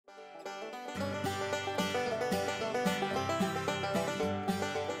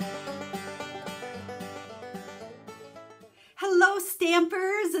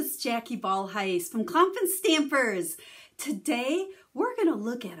Stampers, it's Jackie Bolhuis from Klompen Stampers. Today, we're going to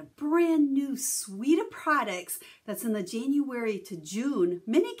look at a brand new suite of products that's in the January to June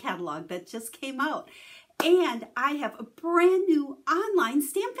mini catalog that just came out. And I have a brand new online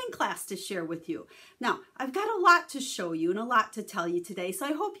stamping class to share with you. Now, I've got a lot to show you and a lot to tell you today, so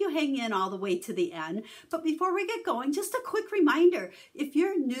I hope you hang in all the way to the end. But before we get going, just a quick reminder, if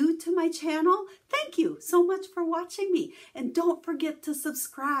you're new to my channel, thank you so much for watching me. And don't forget to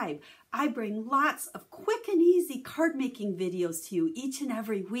subscribe. I bring lots of quick and easy card making videos to you each and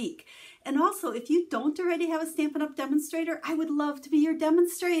every week. And also, if you don't already have a Stampin' Up! Demonstrator, I would love to be your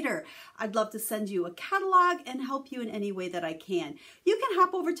demonstrator. I'd love to send you a catalog and help you in any way that I can. You can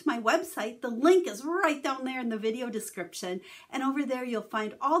hop over to my website. The link is right down there in the video description. And over there, you'll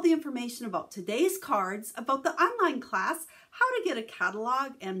find all the information about today's cards, about the online class, how to get a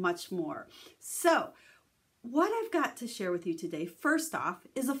catalog, and much more. So, what I've got to share with you today, first off,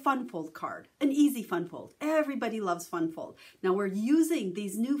 is a fun fold card, an easy fun fold. Everybody loves fun fold. Now we're using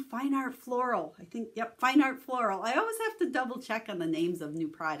these new Fine Art Floral, Fine Art Floral. I always have to double check on the names of new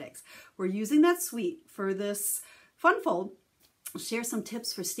products. We're using that suite for this fun fold. I'll share some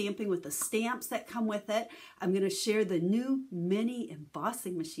tips for stamping with the stamps that come with it. I'm going to share the new mini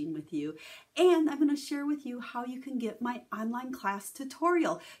embossing machine with you. And I'm going to share with you how you can get my online class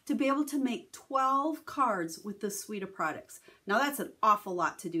tutorial to be able to make 12 cards with this suite of products. Now that's an awful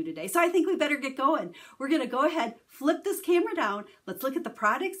lot to do today, so I think we better get going. We're going to go ahead, flip this camera down, let's look at the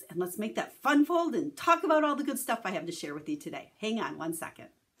products, and let's make that fun fold and talk about all the good stuff I have to share with you today. Hang on one second.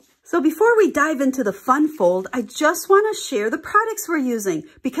 So before we dive into the fun fold, I just want to share the products we're using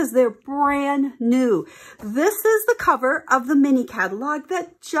because they're brand new. This is the cover of the mini catalog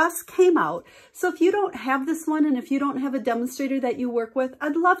that just came out. So if you don't have this one and if you don't have a demonstrator that you work with,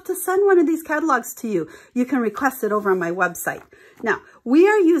 I'd love to send one of these catalogs to you. You can request it over on my website. Now, we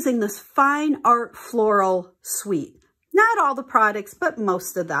are using this Fine Art Floral Suite. Not all the products, but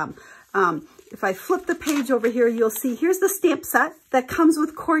most of them. If I flip the page over here, you'll see here's the stamp set that comes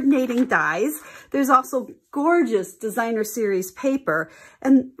with coordinating dies. There's also gorgeous designer series paper.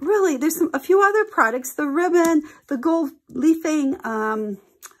 And really, there's a few other products, the ribbon, the gold leafing,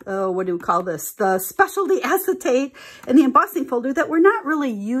 what do we call this? The specialty acetate and the embossing folder that we're not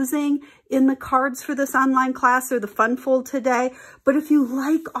really using in the cards for this online class or the fun fold today. But if you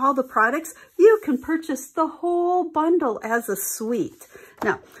like all the products, you can purchase the whole bundle as a suite.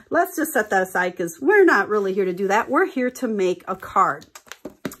 Now, let's just set that aside because we're not really here to do that. We're here to make a card.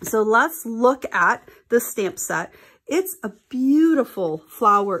 So let's look at the stamp set. It's a beautiful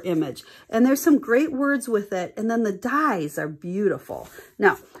flower image, and there's some great words with it, and then the dies are beautiful.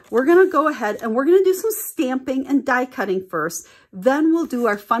 Now, we're going to go ahead and we're going to do some stamping and die cutting first, then we'll do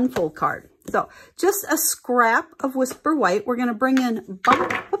our fun fold card. So, just a scrap of Whisper White. We're going to bring in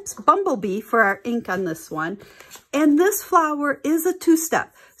Bumblebee for our ink on this one, and this flower is a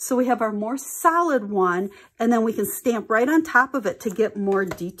two-step. So we have our more solid one, and then we can stamp right on top of it to get more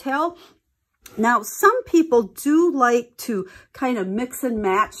detail. Now, some people do like to kind of mix and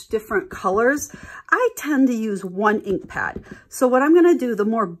match different colors. I tend to use one ink pad. So what I'm going to do, the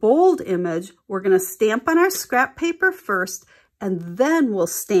more bold image, we're going to stamp on our scrap paper first, and then we'll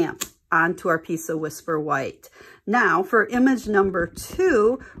stamp onto our piece of Whisper White. Now, for image number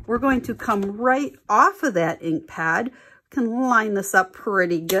 2, we're going to come right off of that ink pad. We can line this up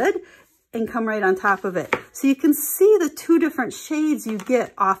pretty good and come right on top of it. So you can see the two different shades you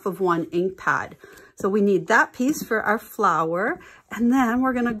get off of one ink pad. So we need that piece for our flower. And then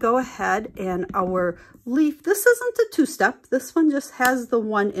we're going to go ahead and our leaf. This isn't a two-step. This one just has the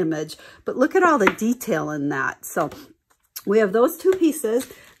one image. But look at all the detail in that. So we have those two pieces.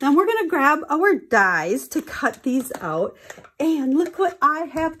 Then we're going to grab our dies to cut these out. And look what I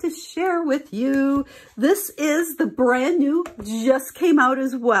have to share with you. This is the brand new, just came out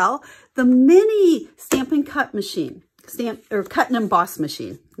as well, the mini stamp and cut machine. Cut and emboss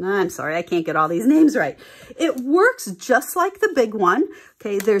machine. I'm sorry, I can't get all these names right. It works just like the big one.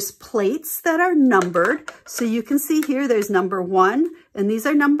 Okay, there's plates that are numbered. So you can see here, there's number 1, and these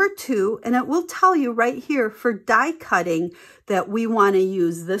are number 2. And it will tell you right here for die cutting that we want to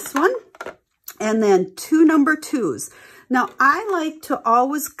use this one and then 2 number 2s. Now, I like to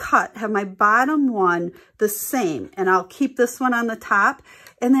always have my bottom one the same, and I'll keep this one on the top.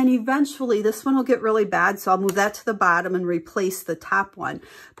 And then eventually this one will get really bad, so I'll move that to the bottom and replace the top one.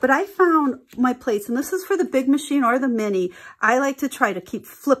 But I found my plates, and this is for the big machine or the mini, I like to try to keep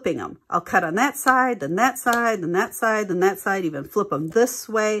flipping them. I'll cut on that side, then that side, then that side, then that side, even flip them this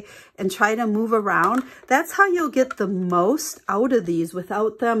way and try to move around. That's how you'll get the most out of these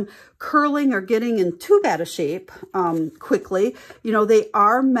without them curling or getting in too bad a shape quickly. You know, they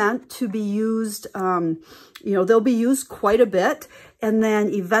are meant to be used, you know, they'll be used quite a bit, and then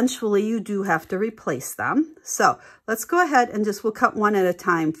eventually you do have to replace them. So let's go ahead and we'll cut one at a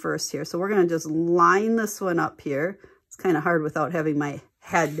time first here. So we're going to just line this one up here. It's kind of hard without having my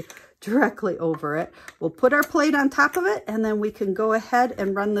head directly over it. We'll put our plate on top of it, and then we can go ahead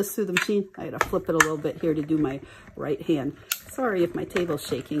and run this through the machine. I gotta flip it a little bit here to do my right hand. Sorry if my table's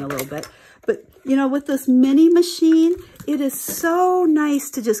shaking a little bit. But, you know, with this mini machine, it is so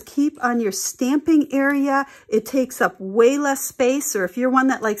nice to just keep on your stamping area. It takes up way less space, or if you're one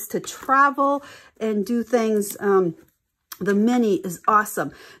that likes to travel and do things, the mini is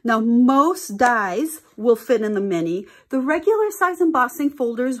awesome. Now, most dies will fit in the mini. The regular size embossing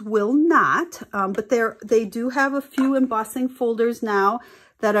folders will not, but they do have a few embossing folders now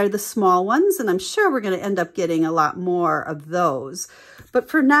that are the small ones, and I'm sure we're going to end up getting a lot more of those. But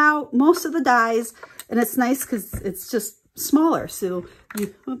for now, most of the dies, and it's nice because it's just smaller. So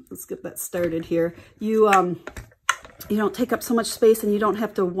let's get that started here. You don't take up so much space, and you don't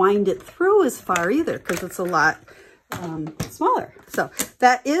have to wind it through as far either because it's a lot smaller. So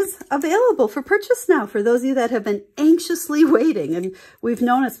that is available for purchase now for those of you that have been anxiously waiting, and we've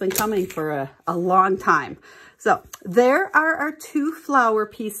known it's been coming for a long time. So there are our two flower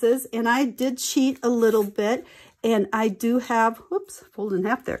pieces, and I did cheat a little bit, and I do have, whoops, folded in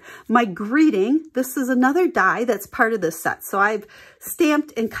half there, my greeting. This is another die that's part of this set. So I've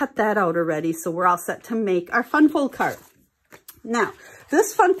stamped and cut that out already, so we're all set to make our fun fold card. Now,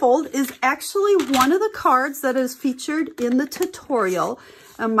 this fun fold is actually one of the cards that is featured in the tutorial.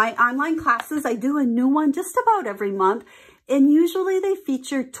 My online classes, I do a new one just about every month, and usually they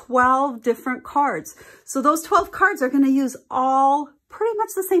feature 12 different cards. So those 12 cards are going to use all pretty much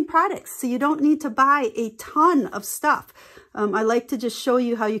the same products, so you don't need to buy a ton of stuff. I like to just show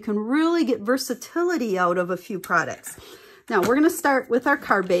you how you can really get versatility out of a few products. Now, we're going to start with our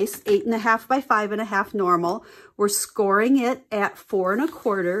card base, 8.5 by 5.5 normal. We're scoring it at 4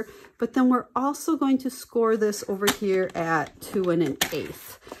 1/4, but then we're also going to score this over here at 2 1/8.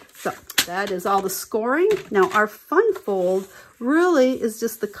 So that is all the scoring. Now, our fun fold really is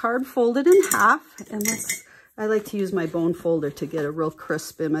just the card folded in half, and I like to use my bone folder to get a real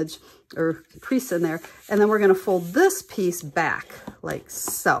crisp image or crease in there. And then we're going to fold this piece back like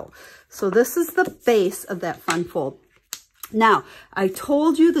so. So this is the base of that fun fold. Now, I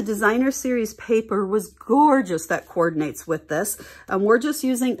told you the designer series paper was gorgeous that coordinates with this. We're just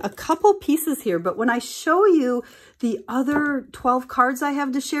using a couple pieces here, but when I show you the other 12 cards I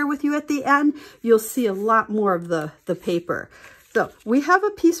have to share with you at the end, you'll see a lot more of the paper. So we have a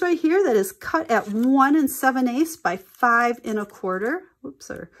piece right here that is cut at 1 7/8 by 5 1/4.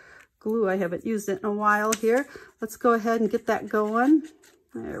 Whoops, our glue, I haven't used it in a while here. Let's go ahead and get that going.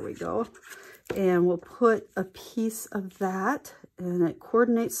 There we go. And we'll put a piece of that, and it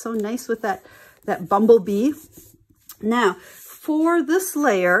coordinates so nice with that bumblebee. Now, for this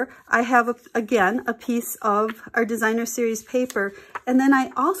layer, I have, again, a piece of our designer series paper, and then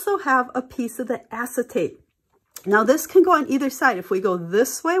I also have a piece of the acetate. Now, this can go on either side. If we go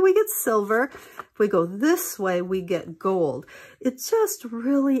this way, we get silver. If we go this way, we get gold. It just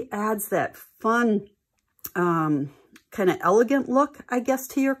really adds that fun, kind of elegant look, I guess,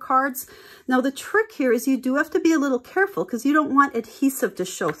 to your cards. Now, the trick here is you do have to be a little careful because you don't want adhesive to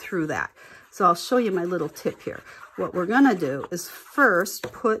show through that. So I'll show you my little tip here. What we're going to do is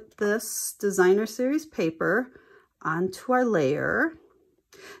first put this designer series paper onto our layer.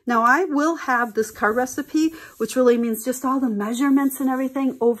 Now, I will have this card recipe, which really means just all the measurements and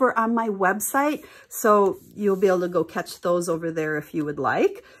everything, over on my website. So you'll be able to go catch those over there if you would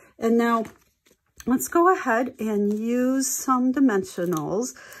like. And now, let's go ahead and use some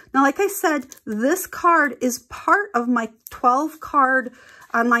dimensionals. Now, like I said, this card is part of my 12 card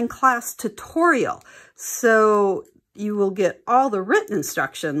online class tutorial. So you will get all the written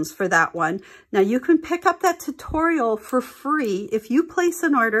instructions for that one. Now, you can pick up that tutorial for free if you place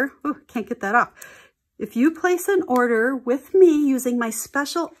an order. Oh, can't get that off. If you place an order with me using my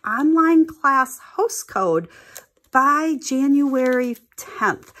special online class host code by January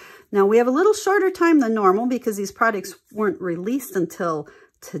 10th. Now, we have a little shorter time than normal because these products weren't released until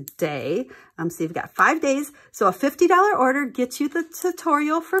today. So you've got 5 days. So a $50 order gets you the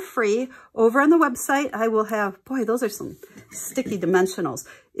tutorial for free. Over on the website, I will have, boy, those are some sticky dimensionals.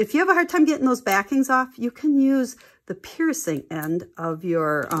 If you have a hard time getting those backings off, you can use the piercing end of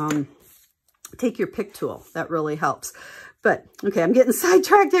your, take your pick tool. That really helps. But, okay, I'm getting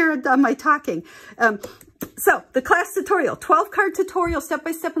sidetracked here on my talking. So, the class tutorial, 12-card tutorial,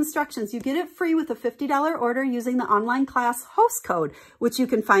 step-by-step instructions. You get it free with a $50 order using the online class host code, which you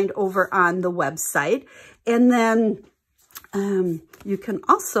can find over on the website. And then you can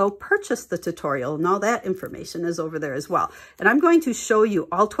also purchase the tutorial, and all that information is over there as well. And I'm going to show you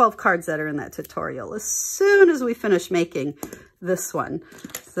all 12 cards that are in that tutorial as soon as we finish making this one.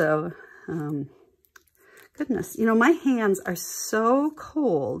 So, goodness, you know, my hands are so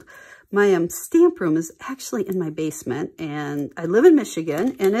cold. My stamp room is actually in my basement, and I live in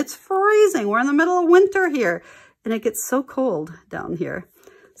Michigan, and it's freezing. We're in the middle of winter here, and it gets so cold down here.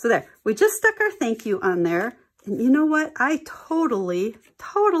 So there, we just stuck our thank you on there. And you know what? I totally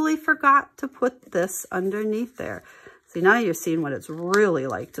forgot to put this underneath there. See, now you're seeing what it's really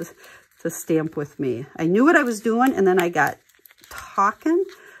like to stamp with me. I knew what I was doing, and then I got talking.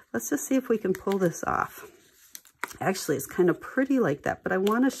 Let's just see if we can pull this off. Actually, it's kind of pretty like that, but I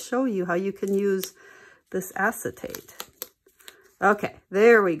want to show you how you can use this acetate. Okay,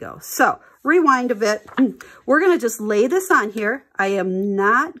 there we go. So, rewind a bit. We're going to just lay this on here. I am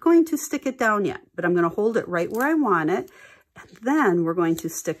not going to stick it down yet, but I'm going to hold it right where I want it. And then we're going to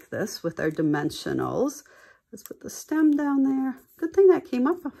stick this with our dimensionals. Let's put the stem down there. Good thing that came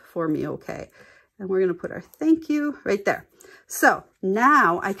up for me okay. And we're going to put our thank you right there. So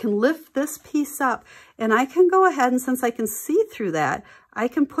now I can lift this piece up, and I can go ahead, and since I can see through that, I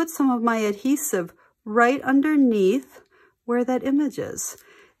can put some of my adhesive right underneath where that image is,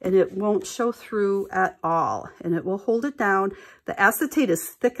 and it won't show through at all, and it will hold it down. The acetate is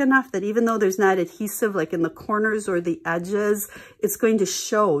thick enough that even though there's not adhesive like in the corners or the edges, it's going to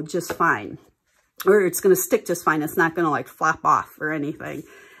show just fine, or it's going to stick just fine. It's not going to like flop off or anything.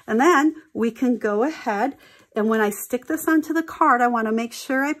 And then we can go ahead, and when I stick this onto the card, I want to make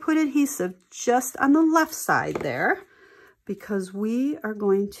sure I put adhesive just on the left side there, because we are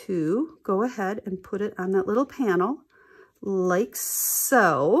going to go ahead and put it on that little panel like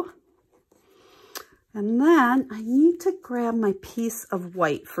so. And then I need to grab my piece of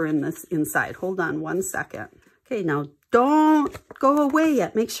white for in this inside. Hold on one second. Okay, now don't go away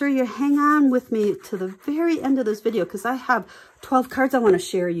yet. Make sure you hang on with me to the very end of this video, because I have 12 cards I want to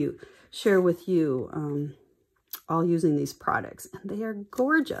share with you, all using these products, and they are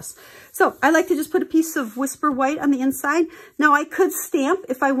gorgeous. So I like to just put a piece of Whisper White on the inside. Now I could stamp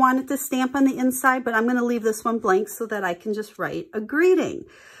if I wanted to stamp on the inside, but I'm going to leave this one blank so that I can just write a greeting.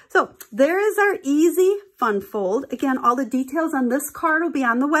 So there is our easy fun fold. Again, all the details on this card will be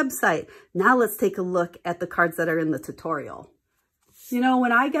on the website. Now let's take a look at the cards that are in the tutorial. You know,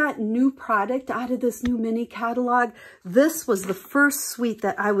 when I got new product out of this new mini catalog, this was the first suite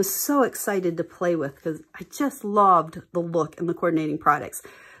that I was so excited to play with, because I just loved the look and the coordinating products.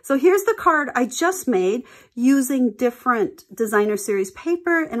 So here's the card I just made using different designer series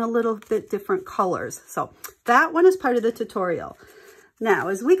paper and a little bit different colors. So that one is part of the tutorial. Now,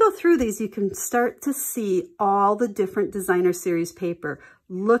 as we go through these, you can start to see all the different designer series paper.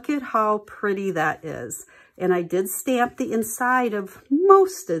 Look at how pretty that is. And I did stamp the inside of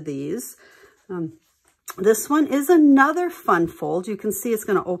most of these. This one is another fun fold. You can see it's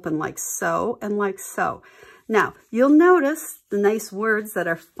going to open like so and like so. Now, you'll notice the nice words that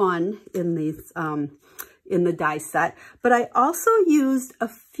are fun in these in the die set, but I also used a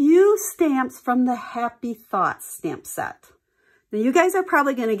few stamps from the Happy Thoughts stamp set. Now, you guys are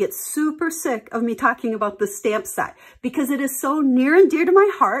probably going to get super sick of me talking about the stamp set, because it is so near and dear to my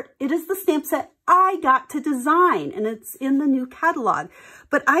heart. It is the stamp set I got to design, and it's in the new catalog.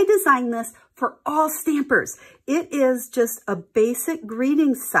 But I designed this for all stampers. It is just a basic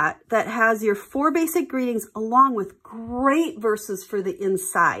greeting set that has your 4 basic greetings along with great verses for the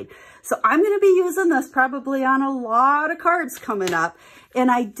inside. So I'm going to be using this probably on a lot of cards coming up. And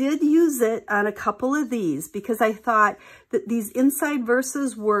I did use it on a couple of these because I thought that these inside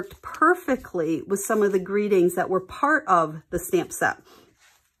verses worked perfectly with some of the greetings that were part of the stamp set.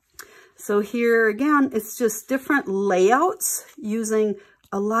 So here again, it's just different layouts using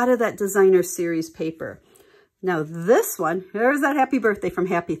a lot of that designer series paper. Now this one, there's that happy birthday from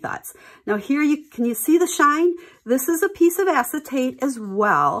Happy Thoughts. Now here, can you see the shine? This is a piece of acetate as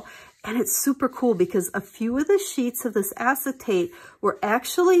well. And it's super cool because a few of the sheets of this acetate were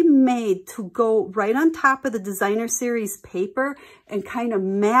actually made to go right on top of the designer series paper and kind of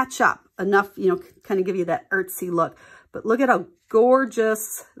match up enough, you know, kind of give you that artsy look. But look at how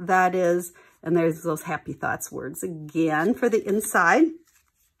gorgeous that is. And there's those Happy Thoughts words again for the inside.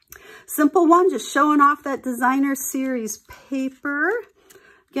 Simple one, just showing off that designer series paper.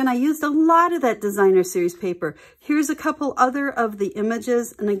 Again, I used a lot of that designer series paper. Here's a couple other of the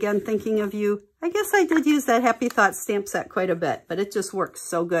images. And again, thinking of you, I guess I did use that Happy Thoughts stamp set quite a bit, but it just works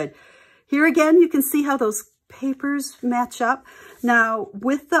so good. Here again, you can see how those papers match up. Now,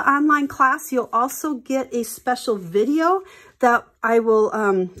 with the online class, you'll also get a special video that I will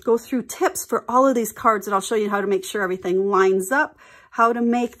go through tips for all of these cards, and I'll show you how to make sure everything lines up, how to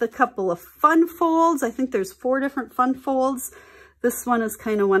make the couple of fun folds. I think there's 4 different fun folds. This one is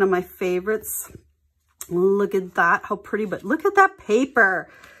kind of one of my favorites. Look at that, how pretty, but look at that paper.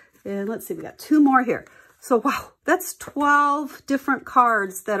 And let's see, we got 2 more here. So wow, that's 12 different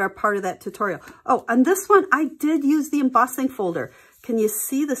cards that are part of that tutorial. Oh, on this one, I did use the embossing folder. Can you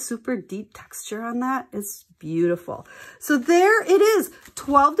see the super deep texture on that? It's beautiful. So there it is,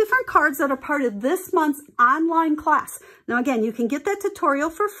 12 different cards that are part of this month's online class. Now again, you can get that tutorial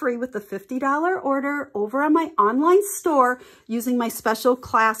for free with the $50 order over on my online store using my special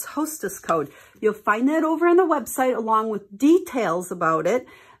class hostess code. You'll find that over on the website along with details about it.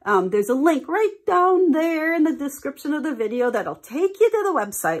 There's a link right down there in the description of the video that'll take you to the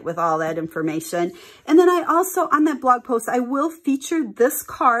website with all that information. And then I also, on that blog post, I will feature this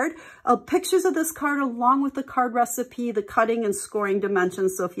card, pictures of this card along with the card recipe, the cutting and scoring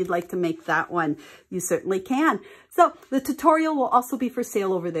dimensions. So if you'd like to make that one, you certainly can. So the tutorial will also be for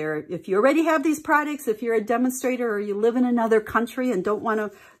sale over there. If you already have these products, if you're a demonstrator or you live in another country and don't want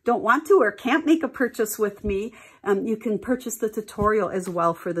to or can't make a purchase with me, you can purchase the tutorial as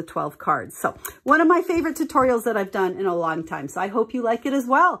well for the 12 cards. So one of my favorite tutorials that I've done in a long time. So I hope you like it as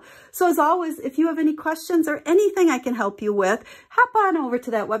well. So as always, if you have any questions or anything I can help you with, hop on over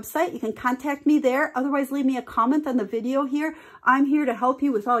to that website. You can contact me there. Otherwise, leave me a comment on the video here. I'm here to help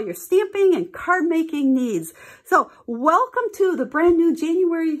you with all your stamping and card making needs. So welcome to the brand new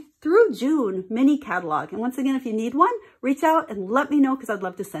January through June mini catalog. And once again, if you need one, reach out and let me know because I'd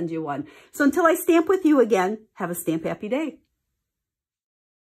love to send you one. So until I stamp with you again, have a stamp happy day.